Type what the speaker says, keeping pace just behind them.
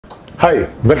Hi,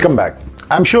 welcome back.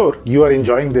 I'm sure you are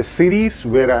enjoying this series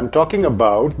where I'm talking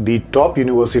about the top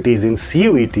universities in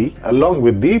CUET along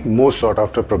with the most sought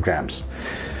after programs.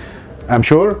 I'm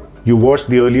sure you watched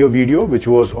the earlier video which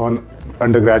was on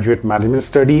undergraduate management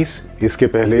studies. इसके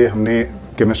पहले हमने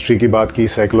chemistry की बात की,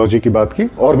 psychology की बात की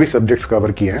और भी subjects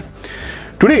cover किए हैं.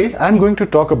 Today I'm going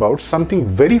to talk about something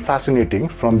very fascinating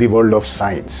from the world of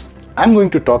science. I'm going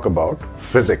to talk about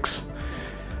physics.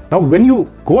 Now, when you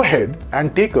go ahead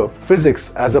and take a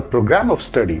physics as a program of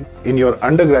study in your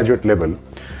undergraduate level,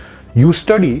 you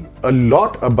study a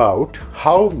lot about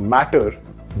how matter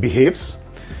behaves.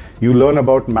 You learn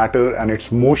about matter and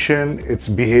its motion, its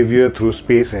behavior through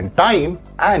space and time,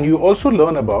 and you also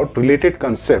learn about related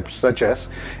concepts such as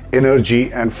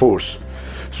energy and force.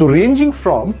 So, ranging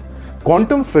from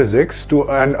quantum physics to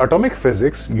atomic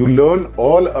physics, you learn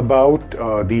all about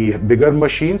the bigger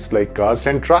machines like cars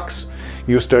and trucks.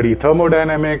 You study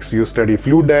thermodynamics, you study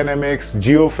fluid dynamics,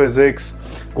 geophysics,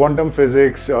 quantum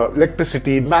physics,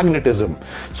 electricity, magnetism.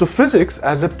 So physics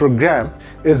as a program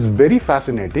is very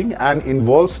fascinating and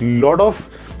involves a lot of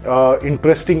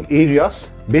interesting areas.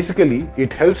 Basically,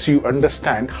 it helps you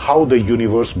understand how the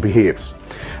universe behaves.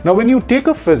 Now, when you take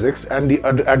a physics and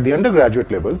at the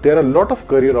undergraduate level, there are a lot of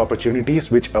career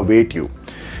opportunities which await you.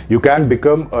 You can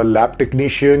become a lab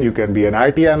technician, you can be an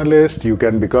IT analyst, you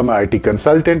can become an IT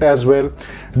consultant as well.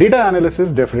 Data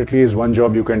analysis definitely is one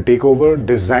job you can take over.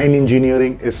 Design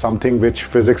engineering is something which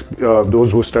physics,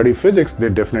 those who study physics, they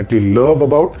definitely love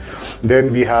about.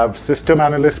 Then we have system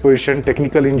analyst position,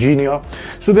 technical engineer.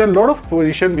 So there are a lot of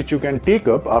positions which you can take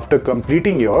up after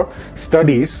completing your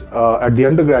studies at the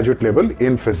undergraduate level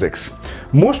in physics.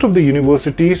 Most of the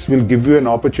universities will give you an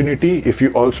opportunity if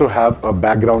you also have a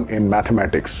background in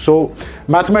mathematics. So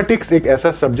mathematics एक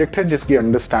ऐसा subject है जिसकी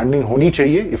understanding होनी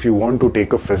चाहिए if you want to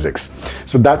take a physics.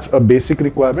 So that's a basic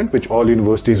requirement which all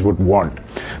universities would want.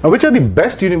 Now, which are the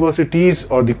best universities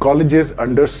or the colleges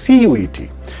under CUET?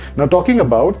 Now, talking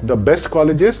about the best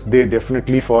colleges, they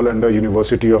definitely fall under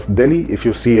University of Delhi. If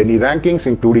you see any rankings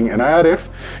including NIRF,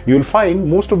 you'll find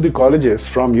most of the colleges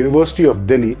from University of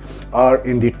Delhi are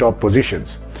in the top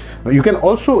positions. Now, you can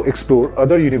also explore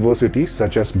other universities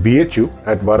such as BHU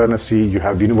at Varanasi. You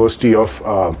have University of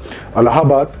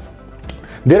Allahabad.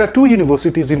 There are two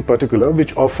universities in particular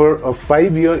which offer a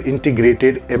 5-year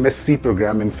integrated MSc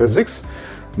program in physics.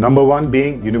 Number one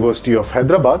being University of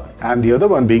Hyderabad and the other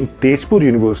one being Tezpur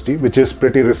University, which is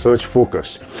pretty research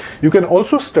focused. You can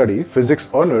also study physics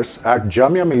honors at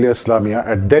Jamia Millia Islamia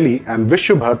at Delhi and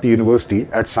Vishwa Bharati University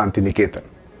at Santiniketan.